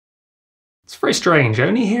It's very strange. I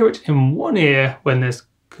only hear it in one ear when there's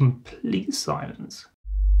complete silence.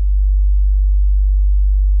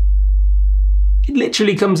 It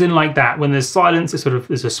literally comes in like that. When there's silence,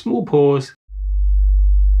 there's a small pause.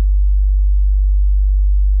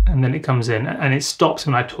 And then it comes in, and it stops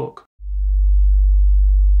when I talk.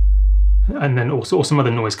 And then also some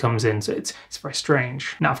other noise comes in, so it's very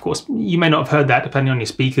strange. Now, of course, you may not have heard that depending on your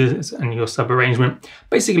speakers and your sub-arrangement.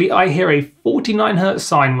 Basically, I hear a 49 Hz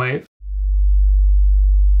sine wave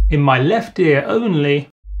in my left ear only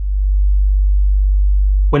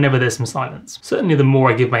whenever there's some silence. Certainly the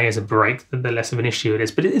more I give my ears a break, the less of an issue it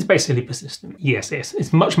is, but it is basically persistent. Yes,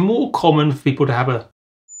 it's much more common for people to have a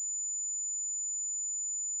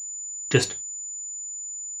just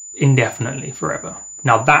indefinitely forever.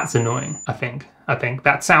 Now that's annoying, I think. I think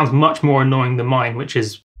that sounds much more annoying than mine, which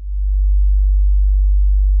is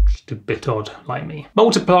just a bit odd, like me.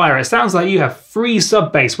 Multiplier, it sounds like you have free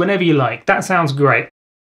sub bass whenever you like. That sounds great.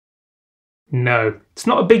 No, it's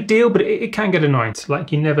not a big deal, but it can get annoying. It's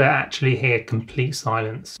like you never actually hear complete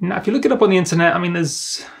silence. Now, if you look it up on the internet, I mean,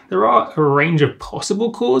 there are a range of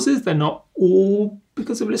possible causes. They're not all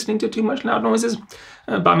because of listening to too much loud noises.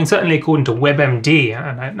 But I mean, certainly according to WebMD,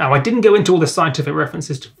 and now I didn't go into all the scientific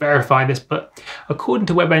references to verify this, but according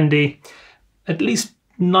to WebMD, at least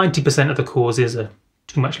 90% of the causes are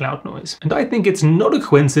too much loud noise. And I think it's not a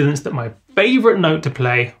coincidence that my favorite note to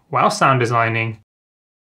play while sound designing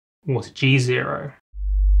was G0,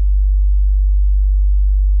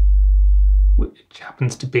 which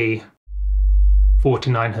happens to be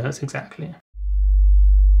 49 Hz exactly.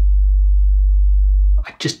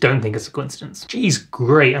 I just don't think it's a coincidence. G's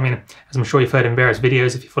great. I mean, as I'm sure you've heard in various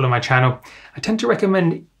videos if you follow my channel, I tend to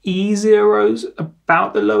recommend E0's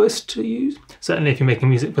about the lowest to use. Certainly if you're making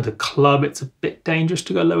music for the club, it's a bit dangerous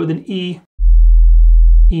to go lower than E.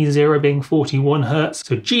 E0 being 41 Hz.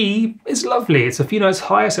 So G is lovely. It's a few notes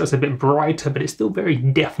higher, so it's a bit brighter, but it's still very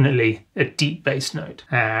definitely a deep bass note.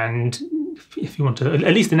 And if you want to,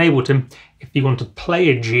 at least in Ableton, if you want to play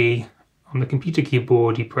a G on the computer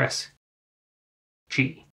keyboard, you press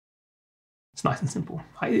G. It's nice and simple.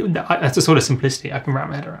 That's a sort of simplicity I can wrap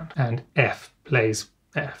my head around. And F plays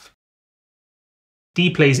F.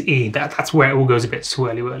 D plays E. That's where it all goes a bit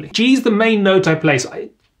swirly-whirly. G's the main note I play, so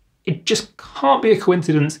it just can't be a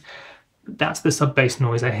coincidence that that's the sub bass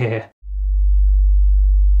noise I hear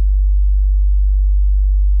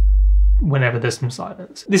whenever there's some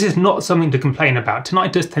silence. This is not something to complain about.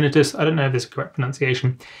 Tinnitus, I don't know if there's a correct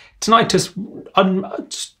pronunciation. Tinnitus,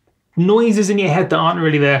 noises in your head that aren't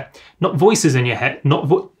really there. Not voices in your head, not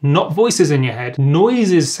voices in your head.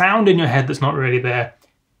 Noises, sound in your head that's not really there.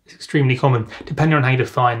 It's extremely common. Depending on how you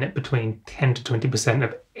define it, between 10 to 20%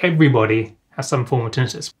 of everybody has some form of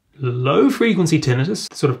tinnitus. Low frequency tinnitus,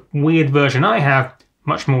 the sort of weird version I have,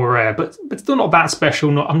 much more rare, but still not that special.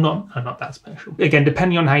 I'm not that special. Again,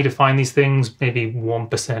 depending on how you define these things, maybe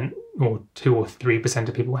 1% or 2 or 3%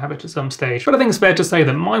 of people have it at some stage. But I think it's fair to say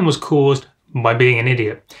that mine was caused by being an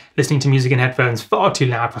idiot, listening to music in headphones far too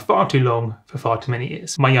loud for far too long for far too many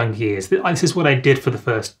years. My young years. This is what I did for the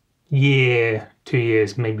first year, 2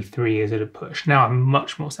 years, maybe 3 years at a push. Now I'm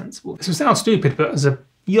much more sensible. This will sound stupid, but as a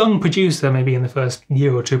young producer, maybe in the first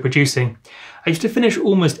year or two producing, I used to finish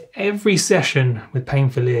almost every session with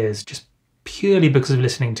painful ears, just purely because of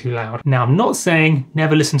listening too loud. Now, I'm not saying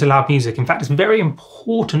never listen to loud music. In fact, it's very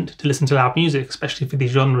important to listen to loud music, especially for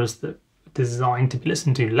these genres that are designed to be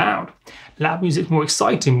listened to loud. Loud music's more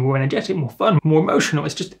exciting, more energetic, more fun, more emotional.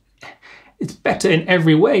 It's better in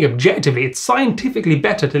every way, objectively. It's scientifically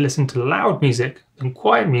better to listen to loud music than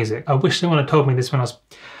quiet music. I wish someone had told me this when I was,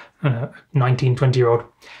 I don't know, 19, 20-year-old.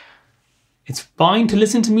 It's fine to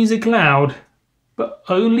listen to music loud, but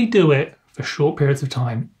only do it for short periods of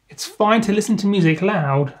time. It's fine to listen to music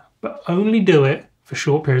loud, but only do it for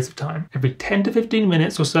short periods of time. Every 10 to 15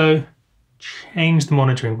 minutes or so, change the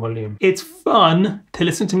monitoring volume. It's fun to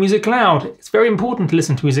listen to music loud. It's very important to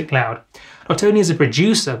listen to music loud. Not only as a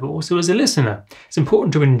producer, but also as a listener. It's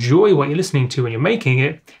important to enjoy what you're listening to when you're making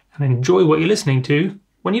it, and enjoy what you're listening to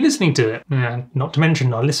when you're listening to it. And not to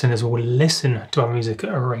mention, our listeners will listen to our music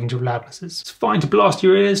at a range of loudnesses. It's fine to blast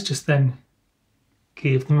your ears, just then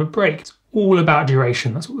give them a break. It's all about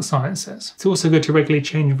duration, that's what the science says. It's also good to regularly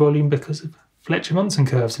change volume because of Fletcher-Munson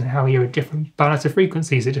curves and how we hear a different balance of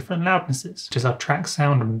frequencies at different loudnesses. Just our track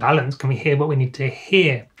sound and balance, can we hear what we need to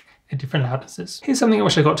hear at different loudnesses? Here's something I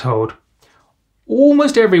wish I got told.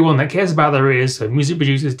 Almost everyone that cares about their ears, so music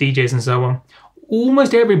producers, DJs and so on,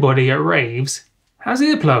 almost everybody at raves has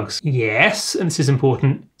earplugs. Yes, and this is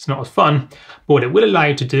important, it's not as fun, but what it will allow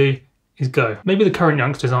you to do is go. Maybe the current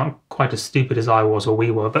youngsters aren't quite as stupid as I was or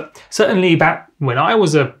we were, but certainly back when I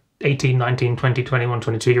was a 18, 19, 20, 21,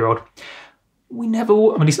 22-year-old, we never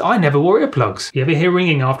wore, at least I never wore earplugs. You ever hear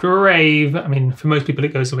ringing after a rave? I mean, for most people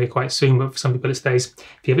it goes away quite soon, but for some people it stays.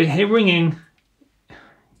 If you ever hear ringing, you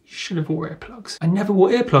should have wore earplugs. I never wore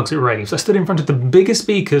earplugs at raves. I stood in front of the biggest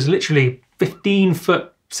speakers, literally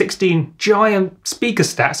 15-foot, 16 giant speaker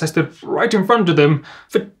stacks. I stood right in front of them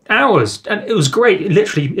for hours, and it was great.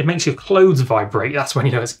 It makes your clothes vibrate. That's when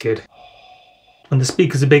you know it's good. When the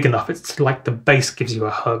speakers are big enough, it's like the bass gives you a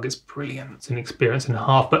hug. It's brilliant. It's an experience and a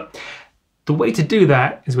half. But the way to do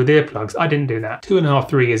that is with earplugs. I didn't do that. 2.5,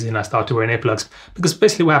 3 years in, I started wearing earplugs, because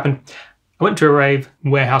basically what happened, I went to a rave,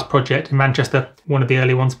 warehouse project in Manchester, one of the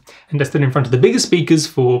early ones, and I stood in front of the biggest speakers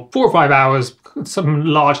for 4 or 5 hours, some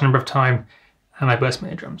large number of time, and I burst my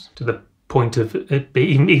eardrums to the point of it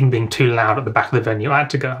even being too loud at the back of the venue. I had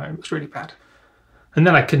to go home. It was really bad. And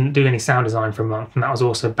then I couldn't do any sound design for a month, and that was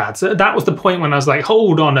also bad. So that was the point when I was like,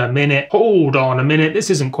 hold on a minute, this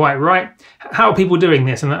isn't quite right. How are people doing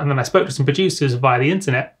this? And then I spoke to some producers via the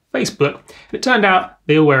internet, Facebook, and it turned out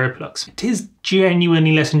they all wear earplugs. It is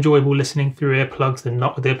genuinely less enjoyable listening through earplugs than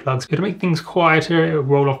not with earplugs. It'll make things quieter, it'll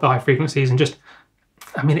roll off the high frequencies, and just,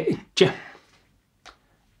 I mean,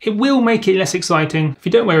 it will make it less exciting. If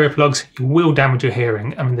you don't wear earplugs, you will damage your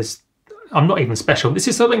hearing. I mean, I'm not even special. This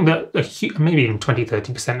is something that maybe even 20,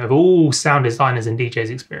 30% of all sound designers and DJs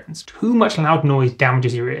experience. Too much loud noise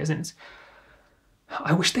damages your ears, and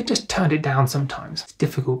I wish they just turned it down sometimes. It's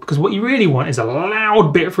difficult, because what you really want is a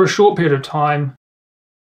loud bit for a short period of time,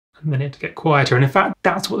 and then it to get quieter. And in fact,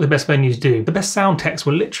 that's what the best venues do. The best sound techs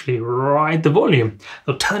will literally ride the volume.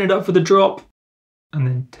 They'll turn it up for the drop, and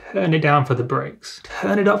then turn it down for the breaks.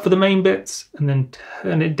 Turn it up for the main bits, and then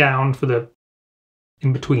turn it down for the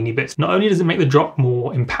in-betweeny bits. Not only does it make the drop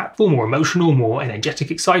more impactful, more emotional, more energetic,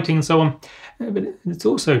 exciting, and so on, but it's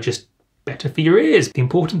also just better for your ears. The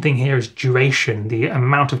important thing here is duration, the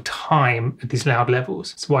amount of time at these loud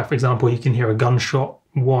levels. That's why, for example, you can hear a gunshot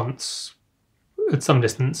once at some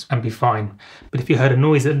distance and be fine. But if you heard a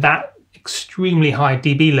noise at that extremely high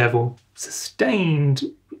dB level, sustained,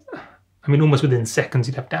 I mean, almost within seconds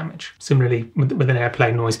you'd have damage. Similarly, with an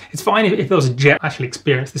airplane noise. It's fine if there was a jet. I actually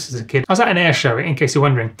experienced this as a kid. I was at an air show, in case you're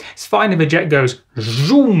wondering. It's fine if a jet goes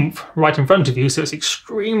zoom right in front of you, so it's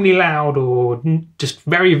extremely loud, or just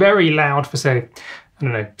very, very loud for, say, I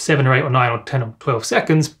don't know, 7 or 8 or 9 or 10 or 12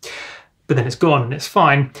 seconds, but then it's gone and it's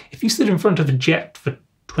fine. If you stood in front of a jet for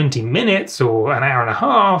 20 minutes or an hour and a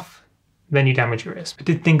half, then you damage your ears. I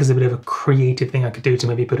did think as a bit of a creative thing I could do to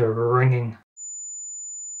maybe put a ringing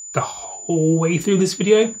the whole way through this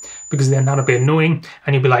video, because then that'll be annoying,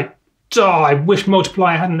 and you'll be like, oh, I wish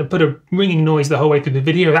Multiplier hadn't put a ringing noise the whole way through the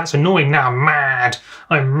video. That's annoying. Now I'm mad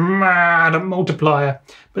at Multiplier.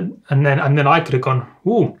 And then I could have gone,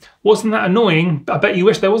 ooh, wasn't that annoying? I bet you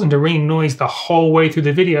wish there wasn't a ringing noise the whole way through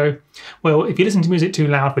the video. Well, if you listen to music too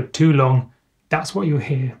loud for too long, that's what you'll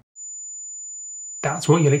hear. That's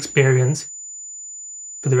what you'll experience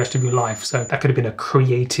for the rest of your life. So that could have been a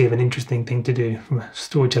creative and interesting thing to do from a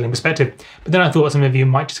storytelling perspective. But then I thought some of you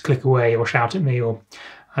might just click away or shout at me, or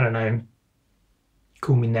I don't know,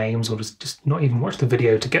 call me names, or just not even watch the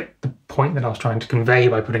video to get the point that I was trying to convey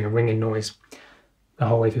by putting a ringing noise the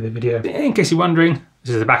whole way through the video. In case you're wondering,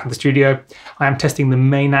 this is the back of the studio. I am testing the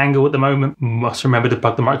main angle at the moment. Must remember to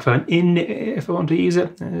plug the microphone in if I want to use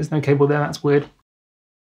it. There's no cable there, that's weird.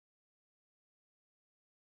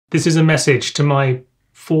 This is a message to my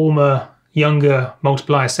former, younger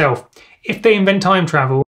Multiplier self. If they invent time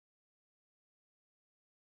travel,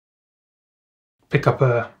 pick up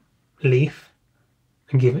a leaf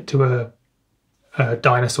and give it to a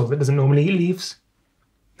dinosaur that doesn't normally eat leaves.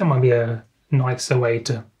 That might be a nicer way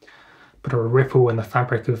to put a ripple in the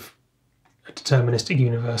fabric of a deterministic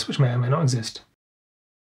universe which may or may not exist.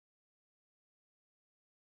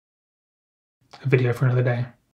 A video for another day.